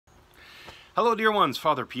Hello dear ones,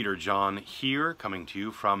 Father Peter John here, coming to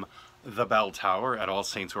you from the Bell Tower at All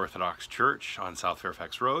Saints Orthodox Church on South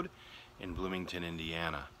Fairfax Road in Bloomington,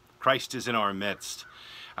 Indiana. Christ is in our midst.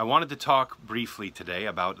 I wanted to talk briefly today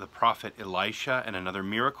about the prophet Elisha and another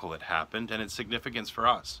miracle that happened and its significance for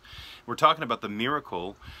us. We're talking about the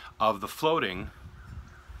miracle of the floating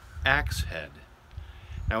axe head.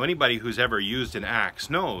 Now, anybody who's ever used an axe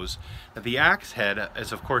knows that the axe head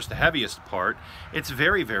is, of course, the heaviest part. It's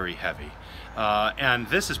very, very heavy. And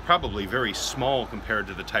this is probably very small compared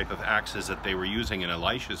to the type of axes that they were using in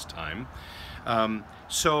Elisha's time.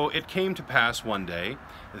 So it came to pass one day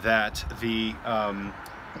that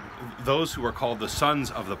those who were called the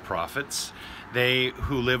sons of the prophets,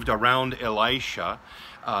 who lived around Elisha,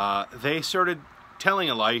 they started telling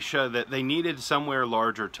Elisha that they needed somewhere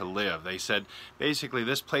larger to live. They said, basically,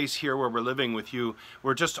 this place here where we're living with you,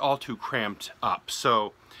 we're just all too cramped up.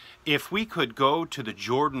 So if we could go to the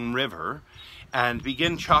Jordan River and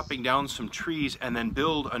begin chopping down some trees and then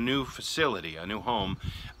build a new facility, a new home,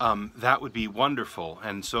 that would be wonderful.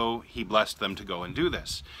 And so he blessed them to go and do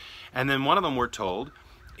this. And then one of them, we're told,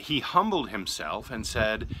 he humbled himself and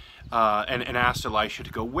said, and asked Elisha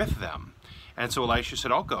to go with them. And so Elisha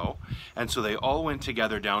said, I'll go. And so they all went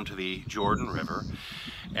together down to the Jordan River.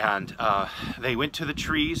 And they went to the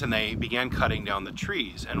trees and they began cutting down the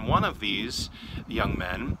trees. And one of these young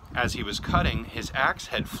men, as he was cutting, his axe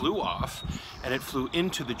head flew off and it flew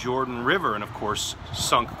into the Jordan River and, of course,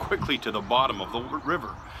 sunk quickly to the bottom of the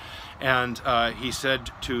river. And he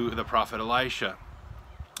said to the prophet Elisha,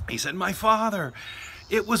 he said, "My father,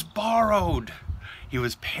 it was borrowed." He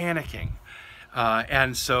was panicking.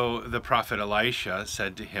 And so the prophet Elisha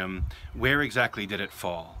said to him, "Where exactly did it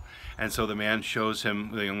fall?" And so the young man shows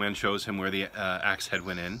him where the axe head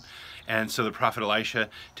went in. And so the prophet Elisha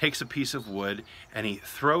takes a piece of wood and he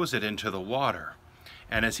throws it into the water.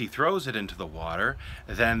 And as he throws it into the water,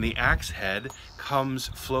 then the axe head comes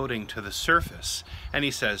floating to the surface. And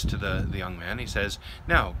he says to the young man, he says,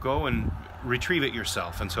 "Now go and retrieve it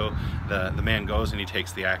yourself." And so the man goes and he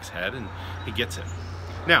takes the axe head and he gets it.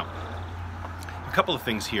 Now, a couple of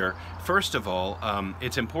things here. First of all,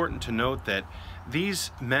 it's important to note that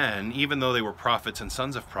these men, even though they were prophets and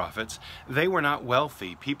sons of prophets, they were not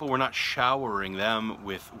wealthy. People were not showering them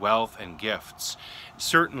with wealth and gifts.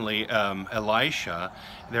 Certainly, Elisha,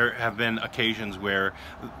 there have been occasions where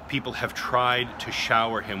people have tried to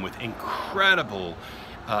shower him with incredible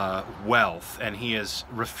wealth, and he has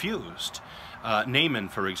refused. Naaman,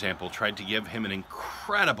 for example, tried to give him an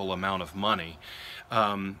incredible amount of money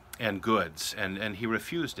and goods, and he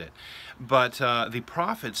refused it. But the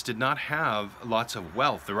prophets did not have lots of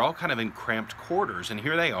wealth. They're all kind of in cramped quarters, and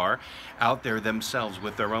here they are out there themselves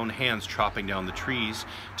with their own hands chopping down the trees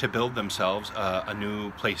to build themselves a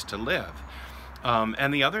new place to live.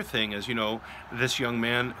 And the other thing is, you know, this young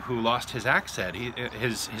man who lost his axe head,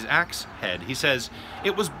 his axe head, he says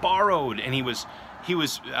it was borrowed, and he was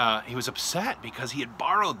upset because he had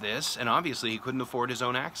borrowed this, and obviously he couldn't afford his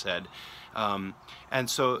own axe head. And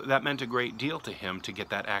so that meant a great deal to him to get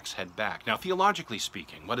that axe head back. Now, theologically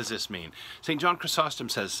speaking, what does this mean? St. John Chrysostom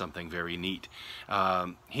says something very neat.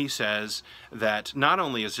 He says that not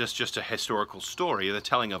only is this just a historical story, the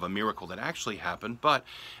telling of a miracle that actually happened, but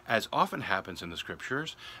as often happens in the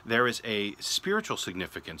scriptures, there is a spiritual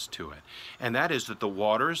significance to it. And that is that the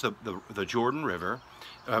waters, the Jordan River,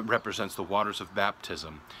 represents the waters of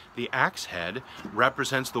baptism. The axe head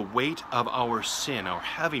represents the weight of our sin, our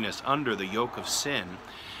heaviness under the yoke of sin,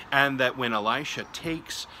 and that when Elisha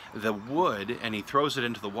takes the wood and he throws it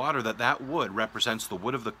into the water, that wood represents the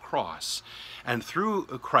wood of the cross. And through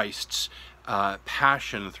Christ's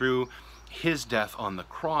passion, through his death on the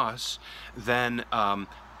cross, then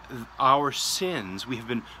our sins, we have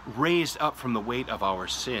been raised up from the weight of our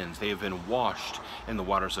sins. They have been washed in the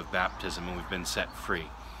waters of baptism, and we've been set free.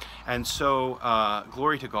 And so,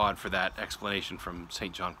 glory to God for that explanation from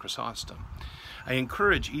St. John Chrysostom. I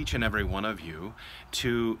encourage each and every one of you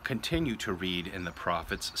to continue to read in the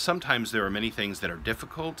prophets. Sometimes there are many things that are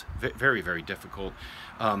difficult, very, very difficult.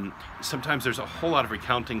 Sometimes there's a whole lot of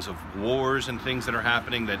recountings of wars and things that are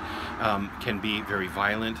happening that can be very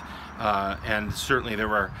violent. And certainly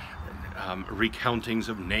there are recountings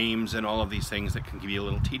of names and all of these things that can be a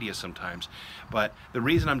little tedious sometimes. But the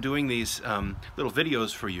reason I'm doing these little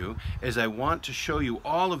videos for you is I want to show you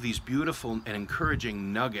all of these beautiful and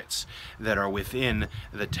encouraging nuggets that are within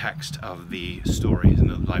the text of the stories and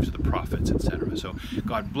the lives of the prophets, etc. So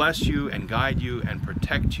God bless you and guide you and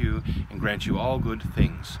protect you and grant you all good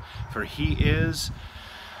things. For He is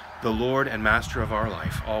the Lord and Master of our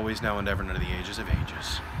life, always, now, and ever, and unto the ages of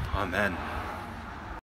ages. Amen.